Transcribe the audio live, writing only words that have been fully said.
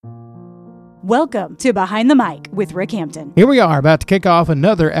Welcome to Behind the Mic with Rick Hampton. Here we are about to kick off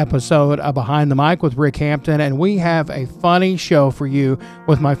another episode of Behind the Mic with Rick Hampton, and we have a funny show for you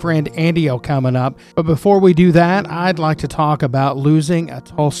with my friend Andy O coming up. But before we do that, I'd like to talk about losing a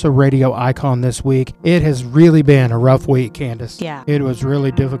Tulsa radio icon this week. It has really been a rough week, Candace. Yeah. It was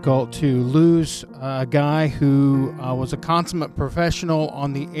really difficult to lose a guy who was a consummate professional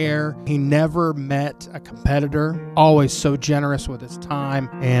on the air. He never met a competitor, always so generous with his time,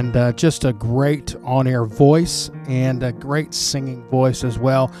 and just a great on-air voice and a great singing voice as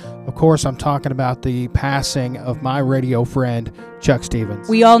well. Of course, I'm talking about the passing of my radio friend, Chuck Stevens.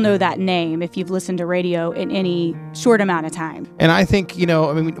 We all know that name if you've listened to radio in any short amount of time. And I think,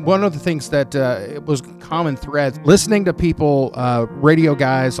 one of the things that it was common thread, listening to people, radio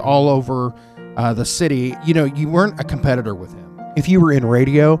guys all over the city, you weren't a competitor with him. If you were in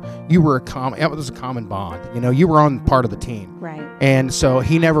radio, it was a common bond. You were on part of the team. Right. And so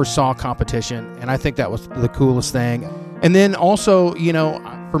he never saw competition, and I think that was the coolest thing. And then also,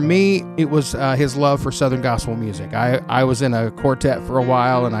 for me, it was his love for Southern gospel music. I was in a quartet for a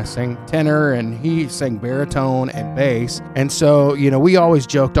while, and I sang tenor, and he sang baritone and bass. And so, we always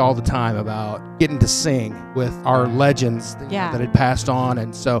joked all the time about getting to sing with our legends that had passed on.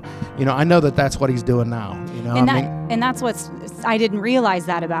 And so, I know that that's what he's doing now. And that's I didn't realize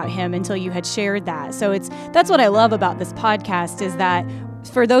that about him until you had shared that. So that's what I love about this podcast is that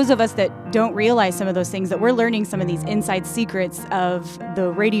for those of us that don't realize some of those things, that we're learning some of these inside secrets of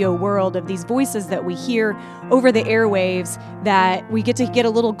the radio world, of these voices that we hear over the airwaves, that we get to get a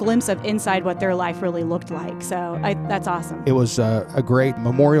little glimpse of inside what their life really looked like. So that's awesome. It was a great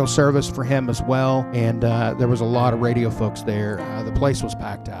memorial service for him as well, and there was a lot of radio folks there. The place was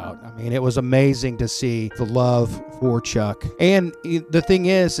packed out. I mean, it was amazing to see the love for Chuck. And the thing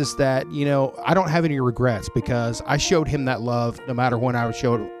is that, I don't have any regrets because I showed him that love no matter when I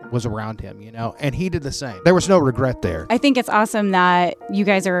was around him, and he did the same. There was no regret there. I think it's awesome that you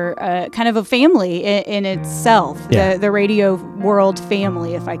guys are kind of a family in itself, the radio world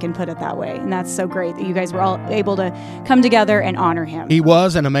family, if I can put it that way. And that's so great that you guys were all able to come together and honor him. He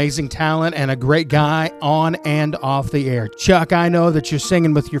was an amazing talent and a great guy on and off the air. Chuck, I know that you're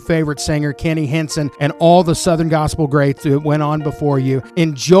singing with your favorite singer, Kenny Henson, and all the Southern gospel greats that went on before you.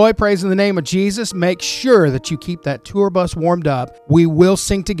 Enjoy praising the name of Jesus. Make sure that you keep that tour bus warmed up. We will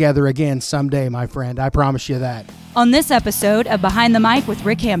sing together again someday, my friend. I promise you that. On this episode of Behind the Mic with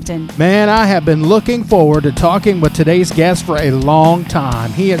Rick Hampton. Man, I have been looking forward to talking with today's guest for a long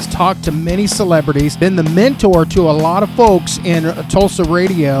time. He has talked to many celebrities, been the mentor to a lot of folks in Tulsa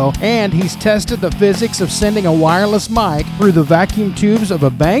radio, and he's tested the physics of sending a wireless mic through the vacuum tubes of a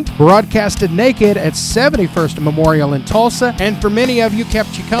bank, broadcasted naked at 71st Memorial in Tulsa, and for many of you,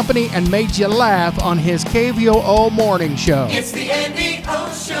 kept you company and made you laugh on his KVOO morning show. It's the Andy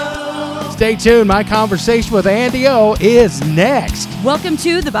O Show. Stay tuned. My conversation with Andy O is next. Welcome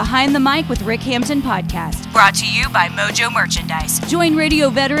to the Behind the Mic with Rick Hampton podcast, brought to you by Mojo Merchandise. Join radio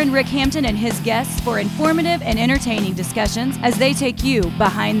veteran Rick Hampton and his guests for informative and entertaining discussions as they take you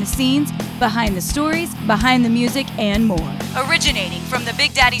behind the scenes, behind the stories, behind the music, and more. Originating from the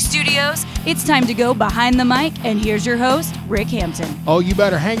Big Daddy Studios, it's time to go behind the mic, and here's your host, Rick Hampton. Oh, you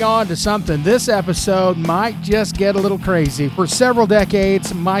better hang on to something. This episode might just get a little crazy. For several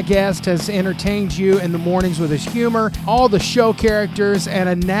decades, my guest has entertained you in the mornings with his humor, all the show characters, and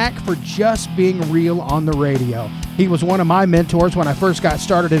a knack for just being real on the radio. He was one of my mentors when I first got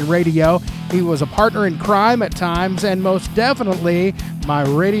started in radio. He was a partner in crime at times, and most definitely my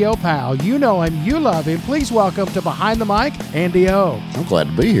radio pal. You know him, you love him. Please welcome to Behind the Mic, Andy O. I'm glad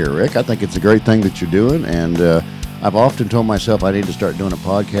to be here, Rick. I think it's a great thing that you're doing, and I've often told myself I need to start doing a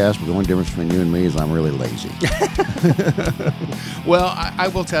podcast, but the only difference between you and me is I'm really lazy. Well, I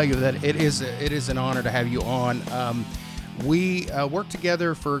will tell you that it is an honor to have you on. We worked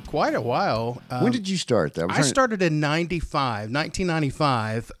together for quite a while. When did you start that? I started in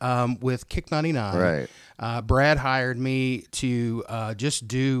 1995, with Kick 99. Right. Brad hired me to just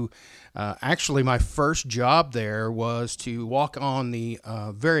do, actually my first job there was to walk on the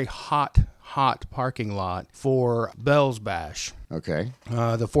very hot parking lot for Bell's Bash. Okay.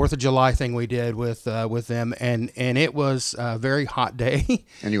 The 4th of July thing we did with them, and it was a very hot day.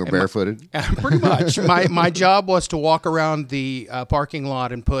 And you were barefooted? Pretty much. My job was to walk around the parking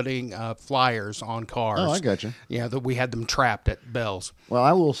lot and putting flyers on cars. Oh, I gotcha. Yeah, that we had them trapped at Bell's. Well,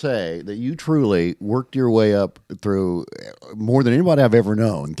 I will say that you truly worked your way up through more than anybody I've ever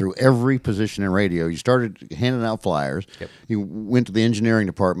known, through every position in radio. You started handing out flyers. Yep. You went to the engineering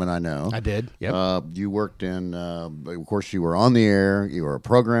department, I know. I did. did. Yep. You worked in, of course, you were on the air. You were a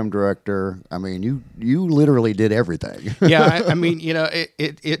program director. I mean, you literally did everything. Yeah, I mean, you know,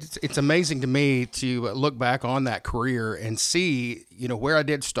 it's amazing to me to look back on that career and see, you know, where I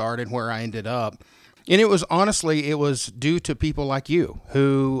did start and where I ended up. And it was due to people like you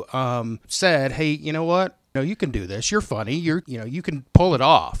who said, hey, you know what? No, you can do this. You're funny. You can pull it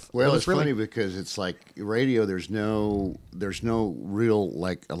off. Well, it's funny because it's like radio. There's no real,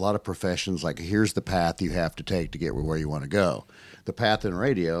 like a lot of professions. Like, here's the path you have to take to get where you want to go. The path in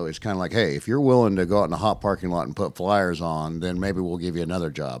radio is kind of like, hey, if you're willing to go out in a hot parking lot and put flyers on, then maybe we'll give you another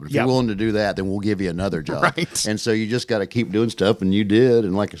job. If you're willing to do that, then we'll give you another job. Right. And so you just got to keep doing stuff, and you did.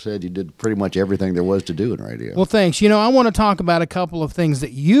 And like I said, you did pretty much everything there was to do in radio. Well, thanks. You know, I want to talk about a couple of things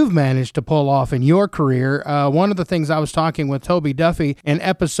that you've managed to pull off in your career. One of the things I was talking with Toby Duffy in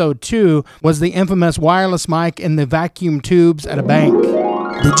episode 2 was the infamous wireless mic in the vacuum tubes at a bank.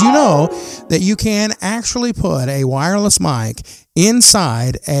 Did you know that you can actually put a wireless mic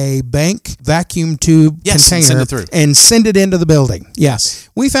inside a bank vacuum tube container and send it into the building?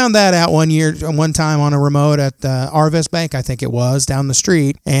 Yes. We found that out one time on a remote at Arvest Bank, I think it was, down the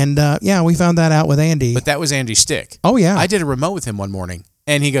street. And we found that out with Andy. But that was Andy Stick. Oh, yeah. I did a remote with him one morning.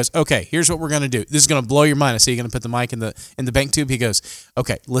 And he goes, okay, here's what we're going to do. This is going to blow your mind. I say, you're going to put the mic in the bank tube. He goes,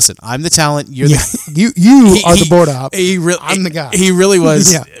 okay, listen, I'm the talent. You're you are the board op. I'm the guy. He really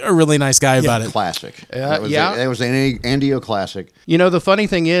was a really nice guy about it. Classic. It was an Andy-O classic. You know, the funny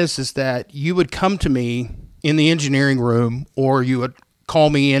thing is that you would come to me in the engineering room, or you would call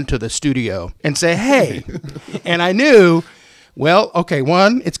me into the studio and say, hey, and I knew, well, okay,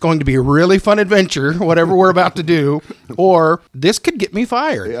 one, it's going to be a really fun adventure, whatever we're about to do, or this could get me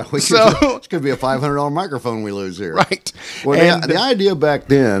fired. Yeah, it's going to be a $500 microphone we lose here. Right. Well, the idea back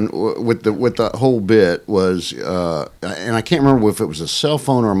then with the whole bit was, and I can't remember if it was a cell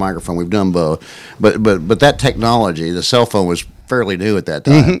phone or a microphone. We've done both, but that technology, the cell phone, was fairly new at that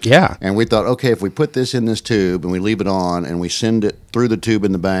time. Mm-hmm, yeah. And we thought, okay, if we put this in this tube and we leave it on and we send it through the tube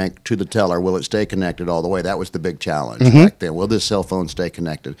in the bank to the teller, will it stay connected all the way? That was the big challenge back then. Will this cell phone stay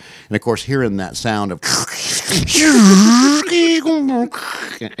connected? And of course, hearing that sound of, you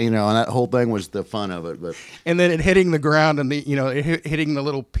know, and that whole thing was the fun of it. But and then it hitting the ground and hitting the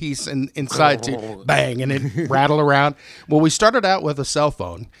little piece inside to bang, and it rattle around. Well, we started out with a cell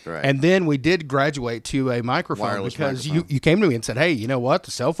phone, right, and then we did graduate to a microphone. Wireless because microphone. You came to me and said, hey, you know what?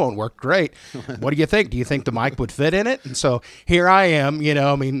 The cell phone worked great. What do you think? Do you think the mic would fit in it? And so here I am, you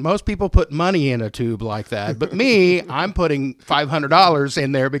know, I mean, most people put money in a tube like that, but me, I'm putting $500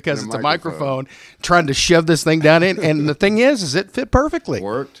 in there because it's a microphone, trying to shove this thing down in. And the thing is it fit perfectly. It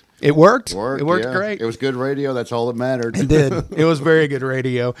worked. It worked great. It was good radio. That's all that mattered. It did. It was very good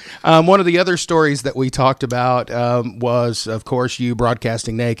radio. One of the other stories that we talked about was, of course, you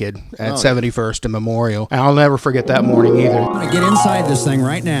broadcasting naked at 71st and Memorial. And I'll never forget that morning either. I'm going to get inside this thing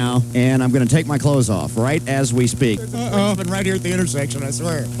right now, and I'm going to take my clothes off right as we speak. Uh-oh, and right here at the intersection, I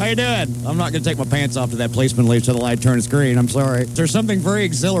swear. How you doing? I'm not going to take my pants off till that policeman leaves till the light turns green. I'm sorry. There's something very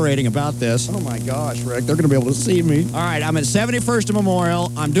exhilarating about this. Oh, my gosh, Rick. They're going to be able to see me. All right, I'm at 71st and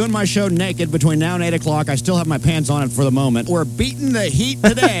Memorial. I'm doing my show naked between now and 8 o'clock. I still have my pants on it for the moment. We're beating the heat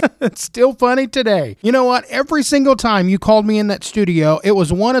today. It's still funny today. You know what? Every single time you called me in that studio, it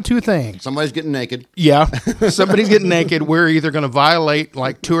was one of two things. Somebody's getting naked. Yeah, somebody's getting naked. We're either going to violate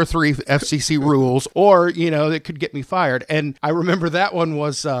like 2 or 3 FCC rules, or, you know, it could get me fired. And I remember that one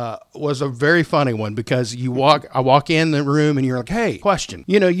was a very funny one, because I walk in the room and you're like, hey, question.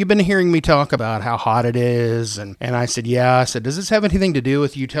 You know, you've been hearing me talk about how hot it is. And I said, yeah. I said, does this have anything to do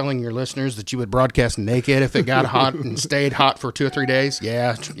with you telling your listeners that you would broadcast naked if it got hot and stayed hot for 2 or 3 days?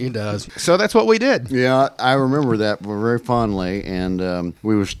 Yeah, it does. So that's what we did. Yeah, I remember that very fondly. And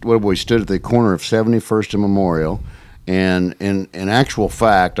we stood at the corner of 71st and Memorial. And in actual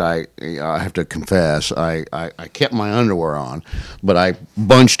fact, I have to confess, I kept my underwear on, but I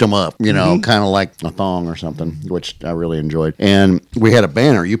bunched them up, you know, kind of like a thong or something, which I really enjoyed. And we had a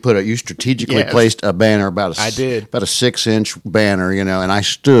banner. You strategically placed a banner about a 6-inch banner, you know, and I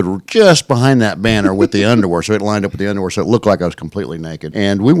stood just behind that banner with the underwear, so it lined up with the underwear, so it looked like I was completely naked.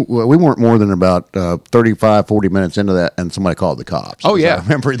 And we weren't more than about 35, 40 minutes into that, and somebody called the cops. Oh, yeah. I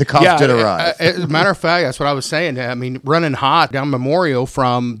remember the cops did arrive. As a matter of fact, that's what I was saying. I mean, running hot down Memorial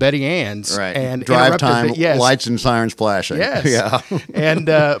from Betty Ann's. Right. And drive interrupted time, yes. lights and sirens flashing. Yes. Yeah. And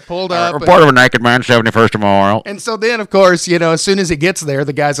pulled up. We're part of a Naked Man 71st Memorial. And so then, of course, as soon as he gets there,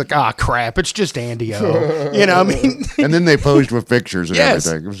 the guy's like, crap, it's just Andy O. I mean. And then they posed with pictures and Yes.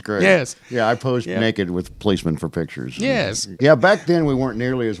 everything. It was great. Yes. Yeah, I posed naked with policemen for pictures. Yes. Yeah, back then we weren't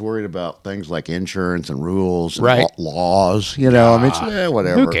nearly as worried about things like insurance and rules and Right. laws. I mean, it's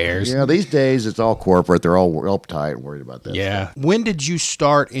whatever. Who cares? Yeah, these days it's all corporate. They're all uptight and worried about that. Yeah. When did you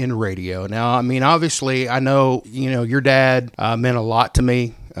start in radio? Now, I mean, obviously, I know, your dad meant a lot to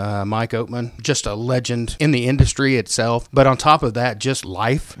me. Mike Oatman, just a legend in the industry itself. But on top of that, just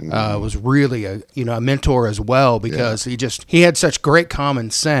life was really a mentor as well, because he had such great common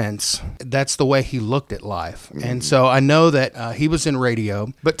sense. That's the way he looked at life. And so I know that he was in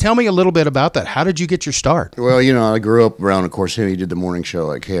radio. But tell me a little bit about that. How did you get your start? Well, I grew up around, of course, he did the morning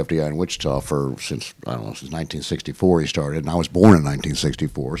show at KFDI in Wichita since 1964 he started, and I was born in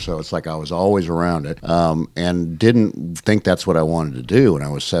 1964, so it's like I was always around it, and didn't think that's what I wanted to do when I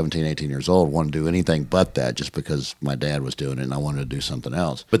was 17, 18 years old. Wanted to do anything but that, just because my dad was doing it and I wanted to do something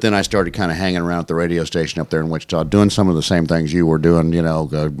else. But then I started kind of hanging around at the radio station up there in Wichita, doing some of the same things you were doing,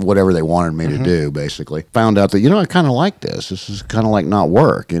 whatever they wanted me to do, basically. Found out that, I kind of like this. This is kind of like not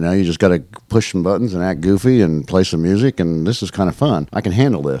work, you just got to push some buttons and act goofy and play some music, and this is kind of fun. I can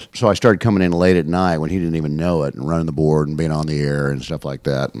handle this. So I started coming in late at night when he didn't even know it, and running the board and being on the air and stuff like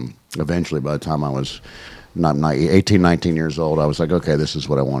that. And eventually, by the time I was 18, 19 years old, I was like, okay, this is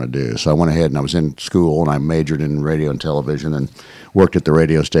what I want to do. So I went ahead and I was in school, and I majored in radio and television and worked at the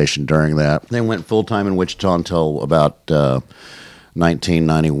radio station during that. Then went full-time in Wichita until about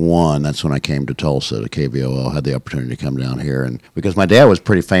 1991. That's when I came to Tulsa, to KVOL. Had the opportunity to come down here, and because my dad was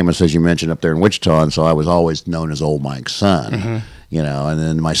pretty famous, as you mentioned, up there in Wichita, and so I was always known as Old Mike's son. And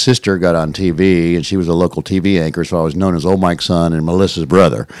then my sister got on TV, and she was a local TV anchor, so I was known as Old Mike's son and Melissa's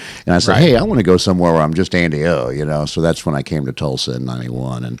brother. And I said, hey, I want to go somewhere where I'm just Andy O, so that's when I came to Tulsa in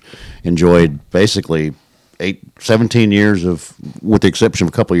 91 and enjoyed basically 17 years with the exception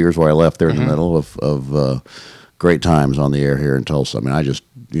of a couple of years where I left there in the middle of great times on the air here in Tulsa. I mean, I just,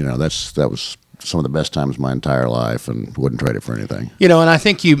 that was some of the best times of my entire life, and wouldn't trade it for anything. And I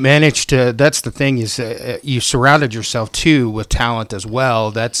think you managed to, that's the thing, is you surrounded yourself too with talent as well.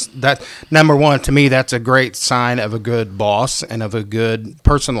 That number one, to me, that's a great sign of a good boss and of a good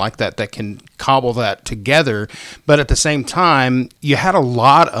person like that can cobble that together. But at the same time, you had a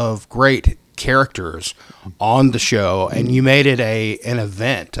lot of great characters on the show, and you made it an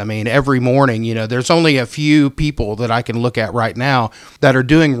event. I mean, every morning, there's only a few people that I can look at right now that are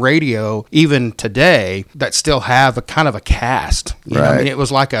doing radio even today that still have a kind of a cast. You know? I mean, it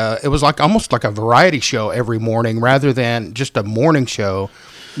was like almost like a variety show every morning rather than just a morning show.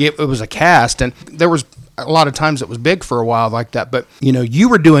 It was a cast, and there was a lot of times it was big for a while like that. But you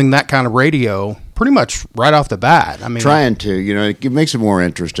were doing that kind of radio pretty much right off the bat. I mean, trying to, it makes it more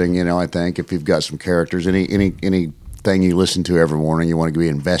interesting. I think if you've got some characters, anything you listen to every morning, you want to be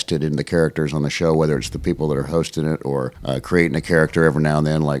invested in the characters on the show, whether it's the people that are hosting it or creating a character every now and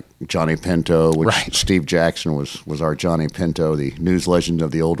then, like Johnny Pinto, which Steve Jackson was our Johnny Pinto, the news legend of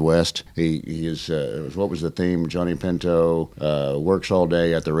the Old West. He is, what was the theme? Johnny Pinto works all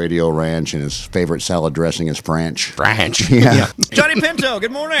day at the radio ranch, and his favorite salad dressing is French. Yeah. Johnny Pinto,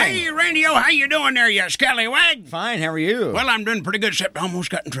 good morning. Hey, Randy, how you doing there, you scallywag? Fine, how are you? Well, I'm doing pretty good, except I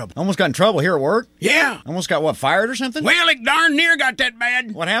almost got in trouble. Almost got in trouble here at work? Yeah. Almost got, fired or something? Well, it darn near got that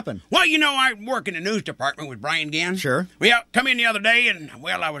bad. What happened? Well, I work in the news department with Brian Gann. Sure. Well, come in the other day, and,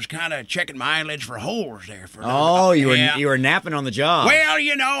 I was kind of checking my eyelids for holes there. You were napping on the job. Well,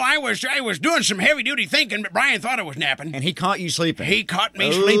 I was doing some heavy-duty thinking, but Brian thought I was napping. And he caught you sleeping. He caught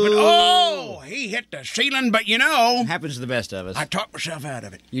me sleeping. Oh, he hit the ceiling, but happens to the best of us. I talked myself out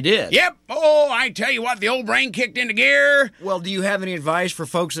of it. You did? Yep. Oh, I tell you what, the old brain kicked into gear. Well, do you have any advice for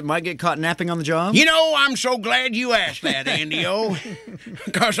folks that might get caught napping on the job? I'm so glad you asked that, Andy O.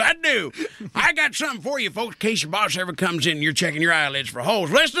 Because I do. I got something for you, folks, in case your boss ever comes in and you're checking your eyelids for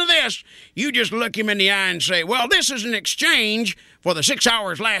holes. Listen to this. You just look him in the eye and say, well, this is an exchange for the 6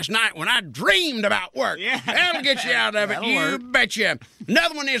 hours last night when I dreamed about work. Yeah. That'll get you out of it. You betcha.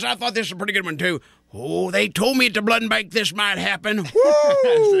 Another one is, I thought this was a pretty good one, too. Oh, they told me at the blood and bank this might happen. Woo! That's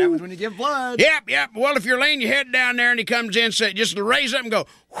what happens when you give blood. Yep. Well, if you're laying your head down there and he comes in, say, just raise up and go,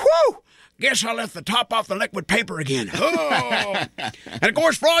 whoo! Guess I left the top off the liquid paper again. Oh. And, of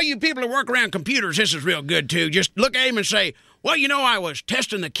course, for all you people who work around computers, this is real good, too. Just look at him and say, well, I was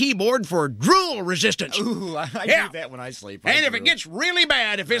testing the keyboard for drool resistance. Ooh, I do that when I sleep. And if it gets really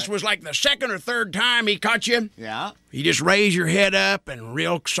bad, if this was like the second or third time he caught you, yeah, you just raise your head up and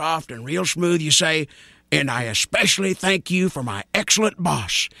real soft and real smooth, you say, And I especially thank you for my excellent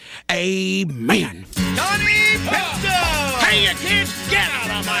boss. Amen. Johnny Pencil! Hey, you kids, get out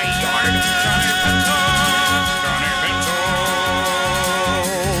of my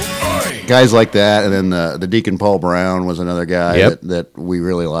yard! Guys like that, and then the Deacon Paul Brown was another guy Yep. that we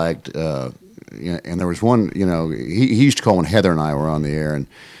really liked. And there was one, he used to call when Heather and I were on the air, and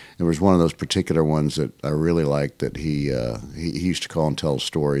there was one of those particular ones that I really liked that he used to call and tell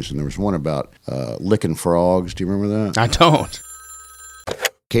stories. And there was one about licking frogs. Do you remember that? I don't.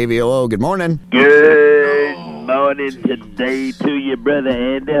 KVOO, good morning. Good morning today to you, brother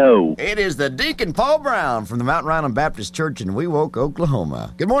Andy Ho. It is the Deacon Paul Brown from the Mountain Island Baptist Church in Wewoke,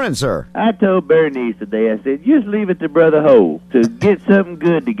 Oklahoma. Good morning, sir. I told Bernice today, I said, just leave it to Brother Ho to get something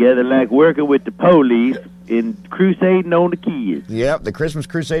good together, like working with the police and crusading on the kids. Yep, the Christmas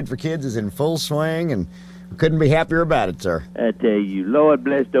Crusade for Kids is in full swing, and we couldn't be happier about it, sir. I tell you, Lord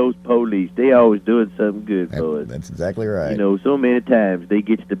bless those police. They always doing something good for us. That's exactly right. You know, so many times they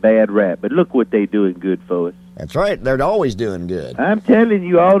get the bad rap, but look what they doing good for us. That's right. They're always doing good. I'm telling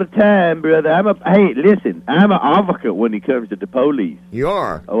you all the time, brother. Hey, listen, I'm an advocate when it comes to the police. You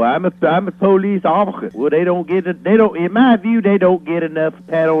are. Oh, I'm a police advocate. Well, in my view, they don't get enough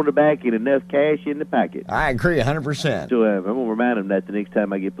pat on the back and enough cash in the pocket. I agree 100%. So I'm going to remind them that the next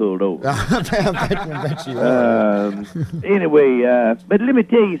time I get pulled over. I bet you are. Anyway, but let me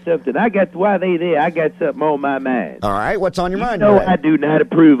tell you something. While they there, I got something on my mind. All right, what's on your mind? No, Brad? I do not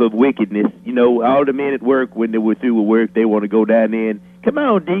approve of wickedness. You know, all the men at work, when they were through with work, they want to go down there and, come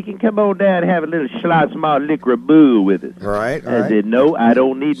on, Deacon, come on down and have a little Schlotz malt liquor bull with us. Right. I said, no, I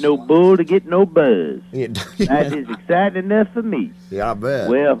don't need no bull to get no buzz. Yeah. That is exciting enough for me. Yeah, I bet.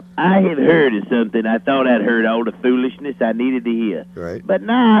 Well, I had heard of something. I thought I'd heard all the foolishness I needed to hear. Right. But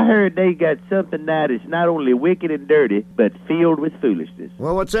now I heard they got something now that's not only wicked and dirty, but filled with foolishness.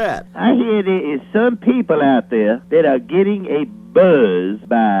 Well, what's that? I hear there is some people out there that are getting a buzz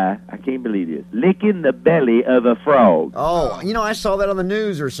by, I can't believe this, licking the belly of a frog. Oh, I saw that on the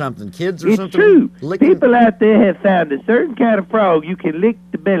news or something. Kids or It's something. true. Licking. People out there have found a certain kind of frog you can lick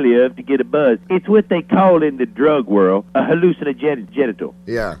the belly of to get a buzz. It's what they call in the drug world a hallucinogenital.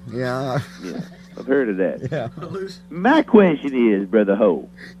 Yeah. Yeah, I've heard of that. Yeah. My question is, Brother Ho,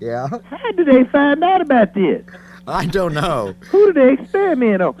 Yeah. how did they find out about this? I don't know. Who did they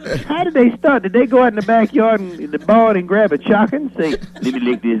experiment on? How did they start? Did they go out in the backyard and in the barn and grab a chalk and say, let me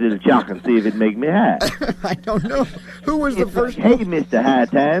lick this little chalk and see if it make me high? I don't know. Who was the first Hey, Mr. High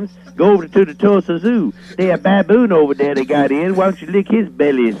Times, go over to the Tulsa Zoo. There's a baboon over there they got in. Why don't you lick his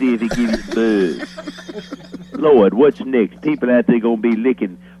belly and see if he gives you buzz? Lord, what's next? People out there going to be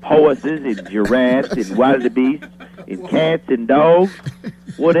licking horses and giraffes and wildebeests and cats and dogs,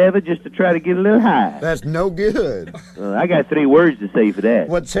 whatever, just to try to get a little high. That's no good. I got 3 words to say for that.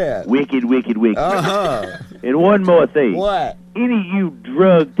 What's that? Wicked, wicked, wicked. Uh-huh. And one more thing. What? Any of you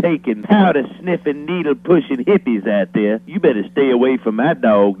drug-taking, powder-sniffing, needle-pushing hippies out there, you better stay away from my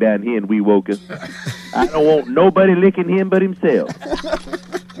dog down here in Wewoka. I don't want nobody licking him but himself.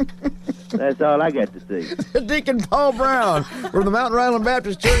 That's all I got to say. Deacon Paul Brown from the Mountain Island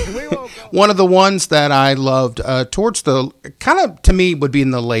Baptist Church. One of the ones that I loved towards the kind of to me would be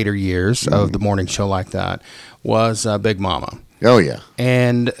in the later years of the morning show like that was Big Mama. Oh, yeah.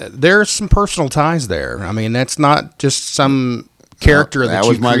 And there's some personal ties there. I mean, that's not just some character that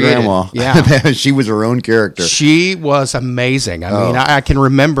was you my created. grandma. Yeah. She was her own character. She was amazing. I mean, I can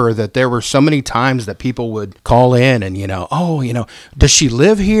remember that there were so many times that people would call in and, does she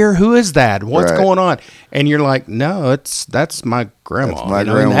live here? Who is that? What's Right. going on? And you're like, no, that's my grandma. That's my and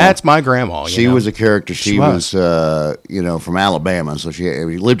grandma. that's my grandma. She was a character. She was. was from Alabama. So she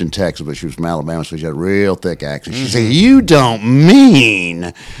lived in Texas, but she was from Alabama, so she had a real thick accent. She said, "You don't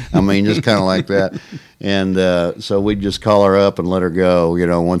mean," just kind of like that. And so we'd just call her up and let her go,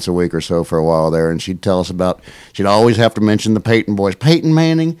 once a week or so for a while there. And she'd tell us she'd always have to mention the Peyton boys. Peyton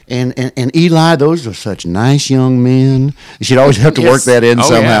Manning and Eli, those are such nice young men. She'd always have to work that in Oh,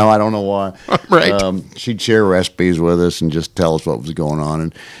 somehow. yeah. I don't know why. Right. She'd share recipes with us and just tell us what was going on.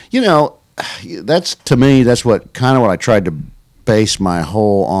 And, that's, to me, that's what I tried to base my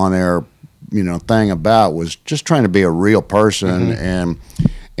whole on-air, thing about, was just trying to be a real person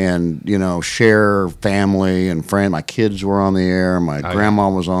and share family and friend. My kids were on the air. My grandma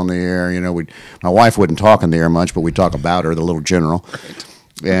was on the air. My wife wouldn't talk on the air much, but we'd talk about her, the little general.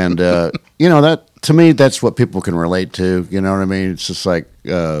 Right. And, that, to me, that's what people can relate to. You know what I mean? It's just like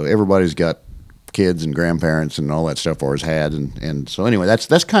everybody's got kids and grandparents and all that stuff, or has had. And so anyway,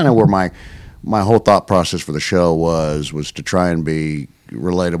 that's kind of where my whole thought process for the show was to try and be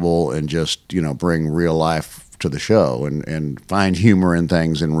relatable and just, bring real life to the show and find humor in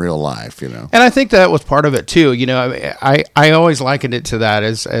things in real life, And I think that was part of it too. I always likened it to that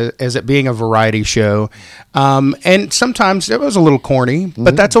as it being a variety show. And sometimes it was a little corny,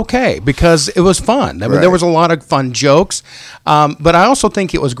 but that's okay because it was fun. I mean, there was a lot of fun jokes. But I also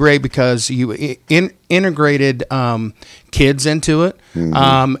think it was great because you integrated kids into it.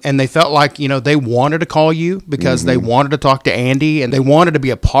 And they felt like, they wanted to call you because they wanted to talk to Andy and they wanted to be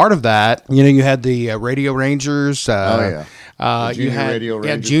a part of that. You had the Radio Rangers. Radio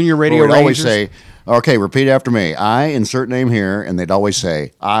Rangers. Junior Radio Rangers. Always say, okay, repeat after me. I insert name here, and they'd always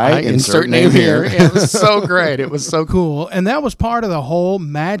say, I insert name here. It was so great. It was so cool. And that was part of the whole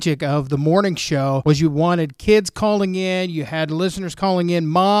magic of the morning show was you wanted kids calling in, you had listeners calling in,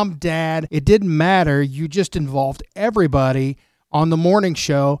 mom, dad. It didn't matter. You just involved everybody on the morning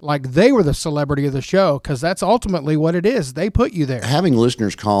show like they were the celebrity of the show, because that's ultimately what it is. They put you there. Having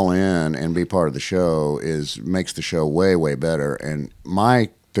listeners call in and be part of the show makes the show way, way better. And my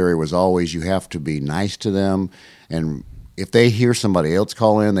theory was always you have to be nice to them. And if they hear somebody else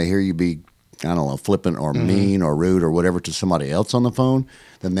call in, they hear you be, flippant or mean or rude or whatever to somebody else on the phone,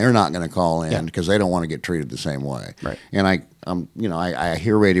 then they're not going to call in because they don't want to get treated the same way. Right. And I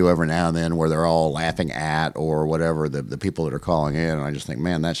hear radio every now and then where they're all laughing at or whatever the people that are calling in, and I just think,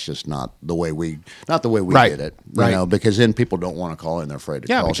 man, that's just not the way we did it. Because then people don't want to call in; they're afraid to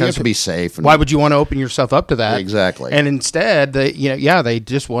call. So you have to be safe. And why would you want to open yourself up to that? Exactly. And instead, they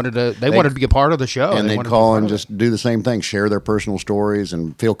just wanted to. They wanted to be a part of the show, and they'd call and just do the same thing, share their personal stories,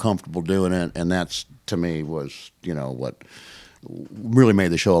 and feel comfortable doing it. And that's, to me, was what really made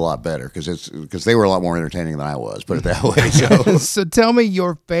the show a lot better because they were a lot more entertaining than I was, put it that way. So tell me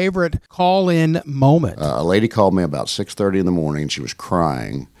your favorite call-in moment. A lady called me about 6:30 in the morning. She was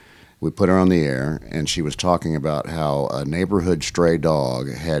crying. We put her on the air, and she was talking about how a neighborhood stray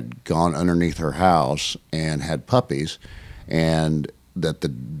dog had gone underneath her house and had puppies, and that the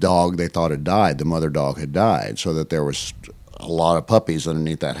dog they thought had died, the mother dog had died, so that there was a lot of puppies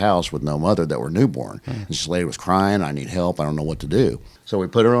underneath that house with no mother that were newborn. And this lady was crying, I need help, I don't know what to do. So we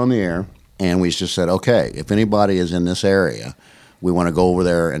put her on the air, and we just said, okay, if anybody is in this area, we want to go over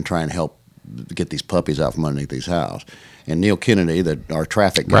there and try and help get these puppies out from underneath these houses. And Neil Kennedy, our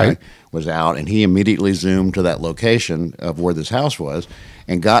traffic guy, was out, and he immediately zoomed to that location of where this house was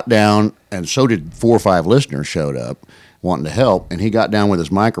and got down, and so did 4 or 5 listeners showed up wanting to help, and he got down with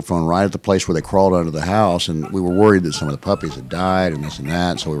his microphone right at the place where they crawled under the house, and we were worried that some of the puppies had died and this and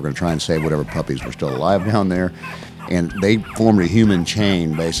that, so we were going to try and save whatever puppies were still alive down there. And they formed a human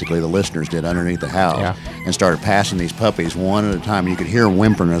chain, basically, the listeners did, underneath the house, and started passing these puppies one at a time. You could hear them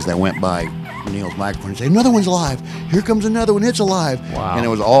whimpering as they went by Neil's microphone and say, another one's alive. Here comes another one. It's alive. Wow. And it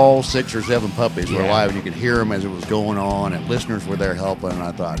was all 6 or 7 puppies were alive, and you could hear them as it was going on, and listeners were there helping, and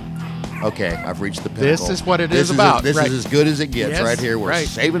I thought, okay, I've reached the pinnacle. This is what it is about. This is as good as it gets right here. We're right.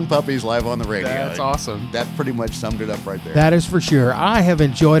 saving puppies live on the radio. That's awesome. That pretty much summed it up right there. That is for sure. I have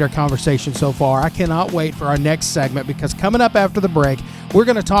enjoyed our conversation so far. I cannot wait for our next segment because coming up after the break, we're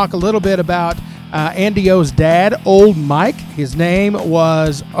going to talk a little bit about Andy O's dad, Old Mike. His name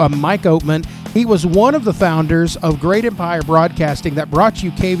was Mike Oatman. He was one of the founders of Great Empire Broadcasting that brought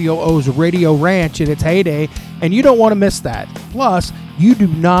you KVOO's Radio Ranch in its heyday, and you don't want to miss that. Plus, you do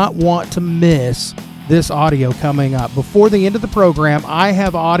not want to miss this audio coming up. Before the end of the program, I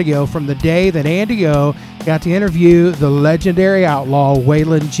have audio from the day that Andy O got to interview the legendary outlaw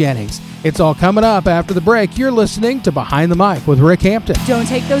Waylon Jennings. It's all coming up after the break. You're listening to Behind the Mic with Rick Hampton. Don't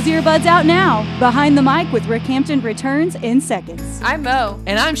take those earbuds out now. Behind the Mic with Rick Hampton returns in seconds. I'm Mo.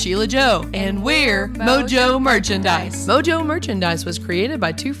 And I'm Sheila Joe. And we're Mojo Merchandise. Mojo Merchandise was created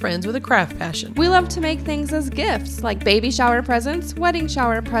by 2 friends with a craft passion. We love to make things as gifts, like baby shower presents, wedding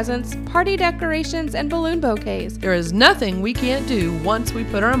shower presents, party decorations, and balloon bouquets. There is nothing we can't do once we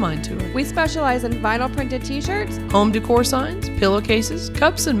put our mind to it. We specialize in vinyl printed t-shirts, home decor signs, pillowcases,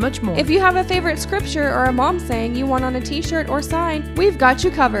 cups, and much more. If you have a favorite scripture or a mom saying you want on a t-shirt or sign, we've got you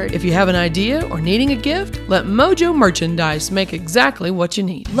covered. If you have an idea or needing a gift, let Mojo Merchandise make exactly what you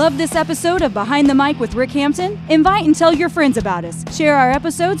need. Love this episode of Behind the Mic with Rick Hampton? Invite and tell your friends about us. Share our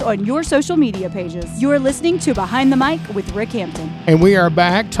episodes on your social media pages. You're listening to Behind the Mic with Rick Hampton. And we are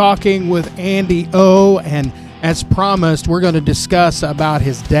back talking with Andy O, and as promised, we're going to discuss about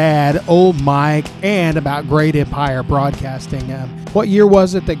his dad, Old Mike, and about Great Empire Broadcasting. What year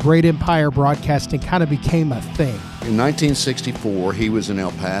was it that Great Empire Broadcasting kind of became a thing? In 1964, he was in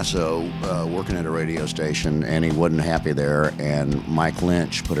El Paso working at a radio station, and he wasn't happy there. And Mike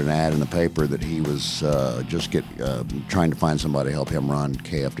Lynch put an ad in the paper that he was trying to find somebody to help him run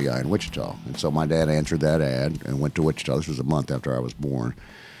KFDI in Wichita. And so my dad answered that ad and went to Wichita. This was a month after I was born.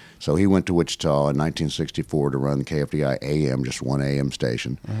 So he went to Wichita in 1964 to run KFDI AM, just one AM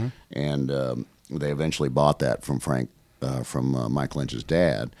station. And they eventually bought that from Mike Lynch's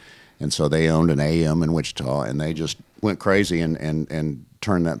dad. And so they owned an AM in Wichita, and they just went crazy and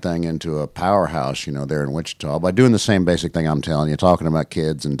turned that thing into a powerhouse, there in Wichita, by doing the same basic thing I'm telling you, talking about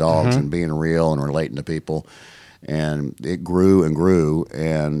kids and dogs and being real and relating to people. And it grew and grew,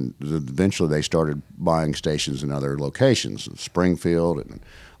 and eventually they started buying stations in other locations, Springfield and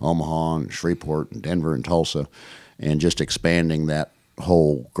Omaha and Shreveport and Denver and Tulsa, and just expanding that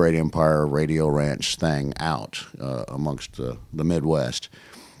whole Great Empire Radio Ranch thing out amongst the Midwest.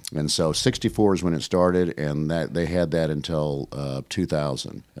 And so 64 is when it started, and that they had that until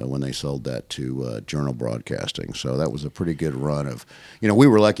 2000 when they sold that to Journal Broadcasting. So that was a pretty good run of, we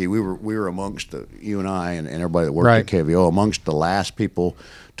were lucky. We were amongst you and I and everybody that worked at KVO, amongst the last people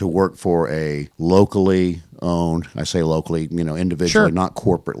to work for a locally owned, I say locally, individually, not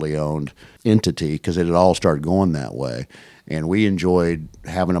corporately owned entity, because it had all started going that way. And we enjoyed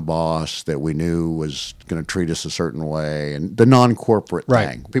having a boss that we knew was going to treat us a certain way, and the non-corporate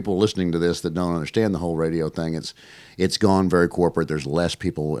thing. People listening to this that don't understand the whole radio thing, it's gone very corporate. There's less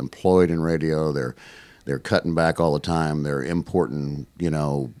people employed in radio. They're cutting back all the time. They're importing,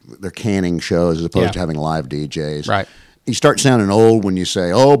 they're canning shows as opposed to having live DJs. Right. You start sounding old when you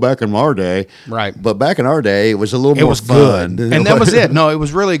say, back in our day. Right. But back in our day, it was a little more fun. Good. And that was it. No, it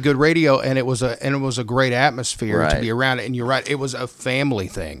was really good radio, and it was a great atmosphere to be around it. And you're right, it was a family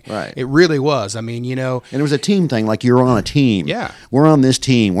thing. Right. It really was. I mean, And it was a team thing, like you're on a team. Yeah. We're on this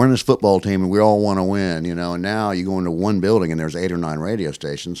team. We're on this football team, and we all want to win, And now you go into one building, and there's 8 or 9 radio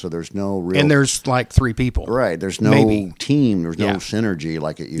stations, so there's no real... And there's like 3 people. Right. There's no team. There's no synergy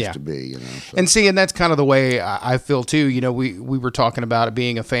like it used to be, So. And that's kind of the way I feel, too. We were talking about it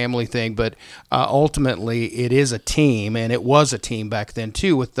being a family thing, but ultimately it is a team, and it was a team back then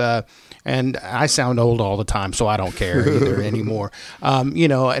too. And I sound old all the time, so I don't care either anymore.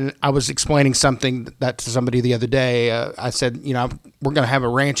 And I was explaining something that to somebody the other day. I said, we're going to have a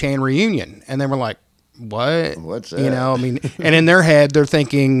ranch hand reunion, and they were like, "What? What's that?" And in their head, they're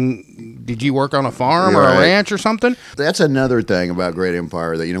thinking, "Did you work on a farm or a ranch or something?" That's another thing about Great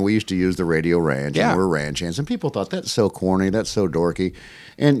Empire that, we used to use the radio ranch, and we're ranch hands, and people thought that's so corny, that's so dorky.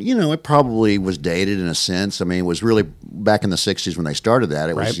 And, it probably was dated in a sense. I mean, it was really back in the 60s when they started that.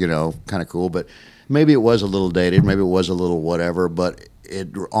 It was, kind of cool, but maybe it was a little dated, maybe it was a little whatever, but it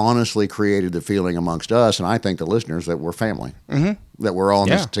honestly created the feeling amongst us, and I think the listeners, that we're family, that we're all in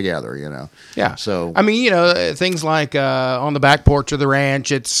this together, Yeah. So I mean, things like on the back porch of the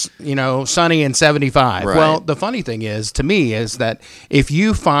ranch, it's sunny and 75. Right. Well, the funny thing is, to me, is that if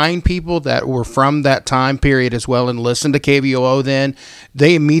you find people that were from that time period as well and listen to KVOO, then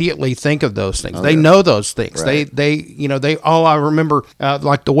they immediately think of those things. They know those things. Right. I remember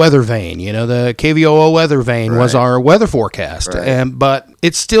like the weather vane. The KVOO weather vane was our weather forecast, but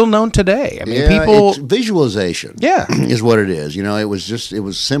it's still known today. I mean, it's visualization. Yeah, is what it is. It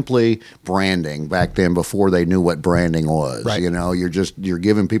was simply branding back then before they knew what branding was. Right. You're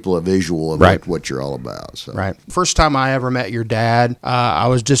giving people a visual of what you're all about. So. Right. First time I ever met your dad, I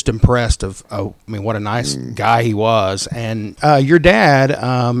was just impressed what a nice guy he was. And your dad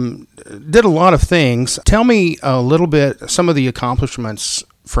did a lot of things. Tell me a little bit, some of the accomplishments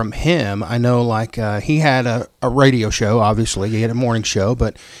from him. I know, he had a radio show, obviously. He had a morning show,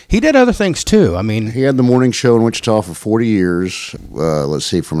 but he did other things, too. I mean... He had the morning show in Wichita for 40 years. Let's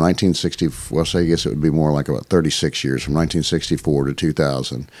see, from 1960... Well, so I guess it would be more like about 36 years. From 1964 to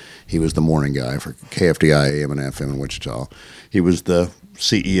 2000, he was the morning guy for KFDI AM and FM in Wichita. He was the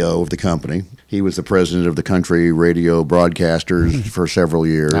CEO of the company. He was the president of the Country Radio Broadcasters for several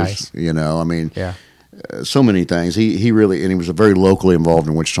years. Nice. So many things. He really, and he was very locally involved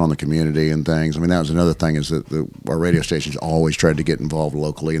in Wichita and the community and things. I mean, that was another thing, is that our radio stations always tried to get involved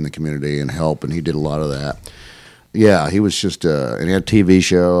locally in the community and help, and he did a lot of that. Yeah, he was just, and he had a TV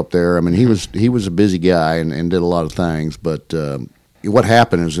show up there. I mean, he was a busy guy and did a lot of things, but what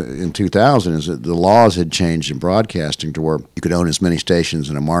happened is in 2000 is that the laws had changed in broadcasting to where you could own as many stations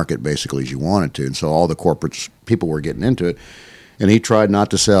in a market basically as you wanted to, and so all the corporate people were getting into it. And he tried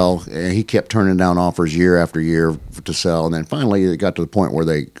not to sell, and he kept turning down offers year after year to sell. And then finally it got to the point where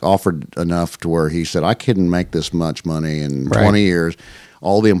they offered enough to where he said, I couldn't make this much money in 20 years.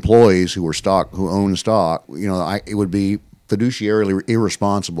 All the employees who own stock, it would be fiduciarily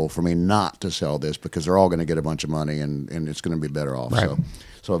irresponsible for me not to sell this, because they're all going to get a bunch of money and it's going to be better off.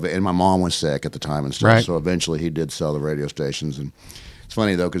 Right. And my mom was sick at the time and stuff. Right. So eventually he did sell the radio stations. And it's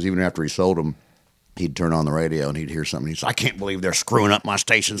funny, though, because even after he sold them, he'd turn on the radio and he'd hear something. He'd say, I can't believe they're screwing up my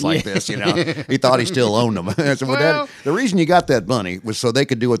stations like this, you know. He thought he still owned them. I said, well, Dad, the reason you got that money was so they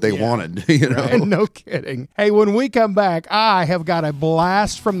could do what they wanted, you know. Right. No kidding. Hey, when we come back, I have got a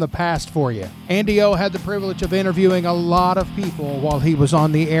blast from the past for you. Andy O had the privilege of interviewing a lot of people while he was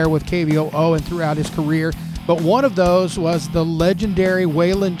on the air with KVOO and throughout his career. But one of those was the legendary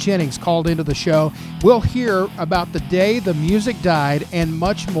Waylon Jennings called into the show. We'll hear about the day the music died and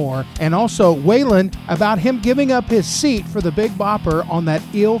much more. And also Waylon about him giving up his seat for the Big Bopper on that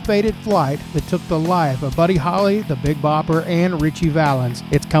ill-fated flight that took the life of Buddy Holly, the Big Bopper, and Richie Valens.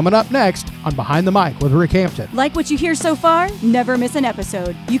 It's coming up next on Behind the Mic with Rick Hampton. Like what you hear so far? Never miss an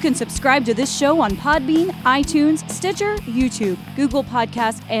episode. You can subscribe to this show on Podbean, iTunes, Stitcher, YouTube, Google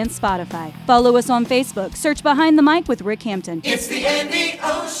Podcasts, and Spotify. Follow us on Facebook. Search Behind the Mic with Rick Hampton. It's the Andy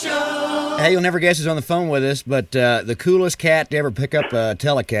O Show. Hey, you'll never guess who's on the phone with us, but the coolest cat to ever pick up a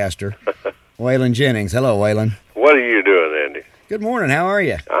Telecaster, Waylon Jennings. Hello, Waylon. What are you doing, Andy? Good morning. How are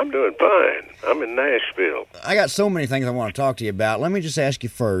you? I'm doing fine. I'm in Nashville. I got so many things I want to talk to you about. Let me just ask you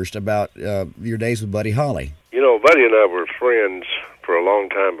first about your days with Buddy Holly. You know, Buddy and I were friends for a long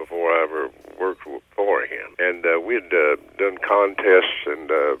time before I ever worked for him. And we'd done contests,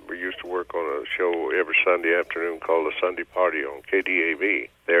 and we used to work on a show every Sunday afternoon called The Sunday Party on KDAV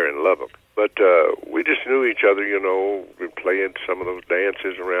there in Lubbock. But we just knew each other, you know. We played some of those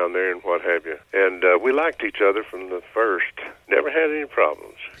dances around there and what have you. And we liked each other from the first. Never had any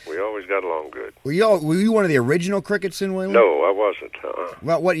problems. We always got along good. Were you one of the original Crickets in Waylon? No, I wasn't.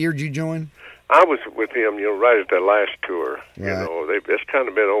 Well, what year did you join? I was with him, you know, right at that last tour. Right. You know, it's kind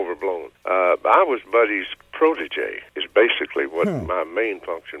of been overblown. I was Buddy's protege, is basically what my main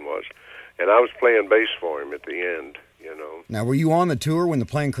function was. And I was playing bass for him at the end, you know. Now, were you on the tour when the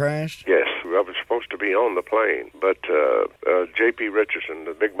plane crashed? Yes, I was supposed to be on the plane. But J.P. Richardson,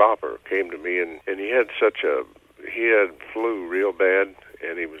 the Big Bopper, came to me, and he had he had flu real bad.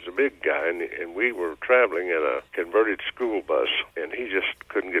 And he was a big guy, and we were traveling in a converted school bus, and he just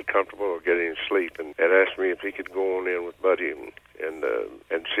couldn't get comfortable or get any sleep, and asked me if he could go on in with Buddy and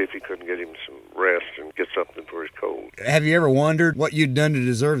see if he couldn't get him some rest and get something for his cold. Have you ever wondered what you'd done to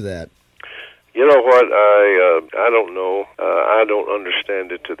deserve that? You know what? I don't know. I don't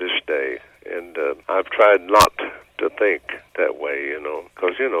understand it to this day, and I've tried not to think that way, you know,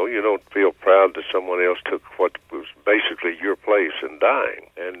 because, you know, you don't feel proud that someone else took what was basically your place in dying.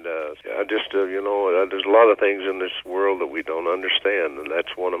 And I just, you know, there's a lot of things in this world that we don't understand, and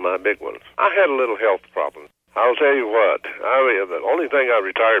that's one of my big ones. I had a little health problem. I'll tell you what, the only thing I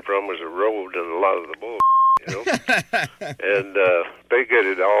retired from was the road and a lot of the bull. You know, and they get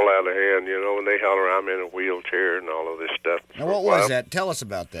it all out of hand, you know, and they holler I'm in a wheelchair and all of this stuff. Now, what was that? Tell us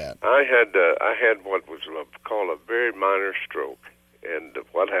about that. I had what was called a very minor stroke, and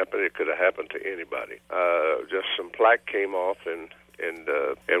what happened, it could have happened to anybody. Just some plaque came off and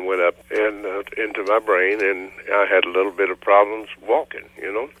went up and into my brain, and I had a little bit of problems walking,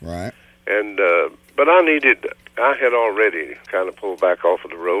 you know. Right. And but I had already kind of pulled back off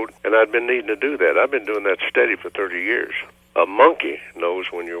of the road, and I'd been needing to do that. I've been doing that steady for 30 years. A monkey knows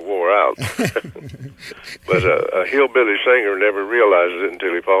when you're wore out, but a hillbilly singer never realizes it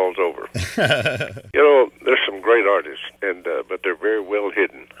until he falls over. You know, there's some great artists, but they're very well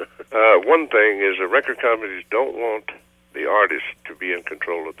hidden. One thing is the record companies don't want the artists to be in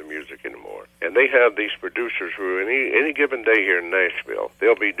control of the music anymore. And they have these producers who, any given day here in Nashville,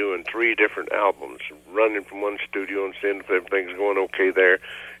 they'll be doing 3 different albums, running from one studio and seeing if everything's going okay there,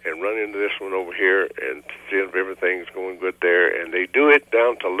 and run into this one over here and see if everything's going good there. And they do it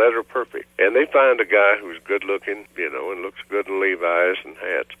down to letter perfect. And they find a guy who's good looking, you know, and looks good in Levi's and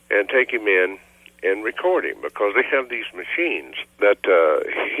hats, and take him in and record him, because they have these machines that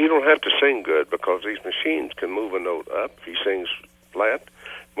he don't have to sing good, because these machines can move a note up if he sings flat,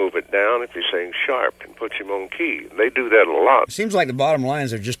 move it down if he sings sharp, and puts him on key. They do that a lot. It seems like the bottom line is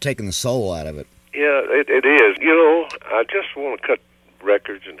they're just taking the soul out of it. Yeah, it is. You know, I just want to cut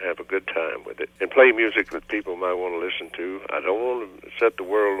records and have a good time with it, and play music that people might want to listen to. I don't want to set the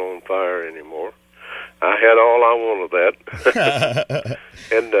world on fire anymore. I had all I wanted of that.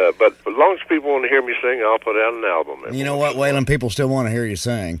 And but as long as people want to hear me sing, I'll put out an album. You know what, Waylon? People still want to hear you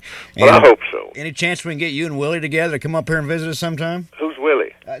sing. And well, I hope so. Any chance we can get you and Willie together to come up here and visit us sometime? Who's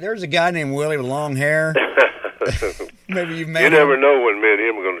Willie? There's a guy named Willie with long hair. Maybe you've met You him. never know when me and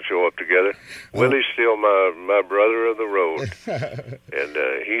him are going to show up together. Willie's still my brother of the road, and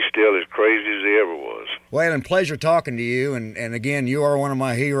he's still as crazy as he ever was. Well, and pleasure talking to you. And again, you are one of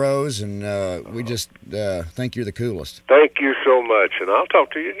my heroes, and we just think you're the coolest. Thank you so much, and I'll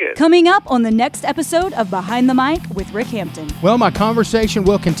talk to you again. Coming up on the next episode of Behind the Mic with Rick Hampton. Well, my conversation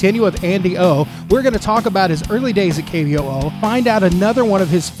will continue with Andy O. We're going to talk about his early days at KVOO, find out another one of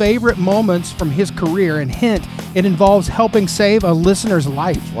his favorite moments from his career, and hint, it involves helping save a listener's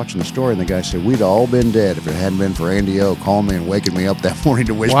life. Watching the story, and the guy said, we'd all been dead if it hadn't been for Andy O calling me and waking me up that morning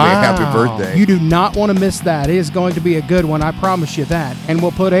to wish me a happy birthday. You do not want to miss that. It is going to be a good one, I promise you that. And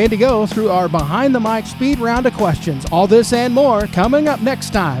we'll put Andy O through our Behind the Mic speed round of questions. All this and more coming up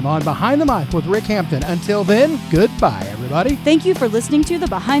next time on Behind the Mic with Rick Hampton. Until then, goodbye, everybody. Thank you for listening to the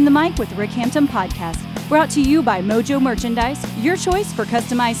Behind the Mic with Rick Hampton podcast, brought to you by Mojo Merchandise, your choice for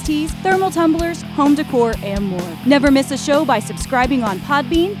customized tees, thermal tumblers, home decor, and more. Never miss a show by subscribing on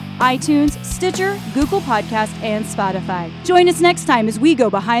Podbean, iTunes, Stitcher, Google Podcast, and Spotify. Join us next time as we go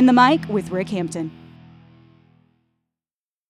Behind the Mic with Rick Hampton.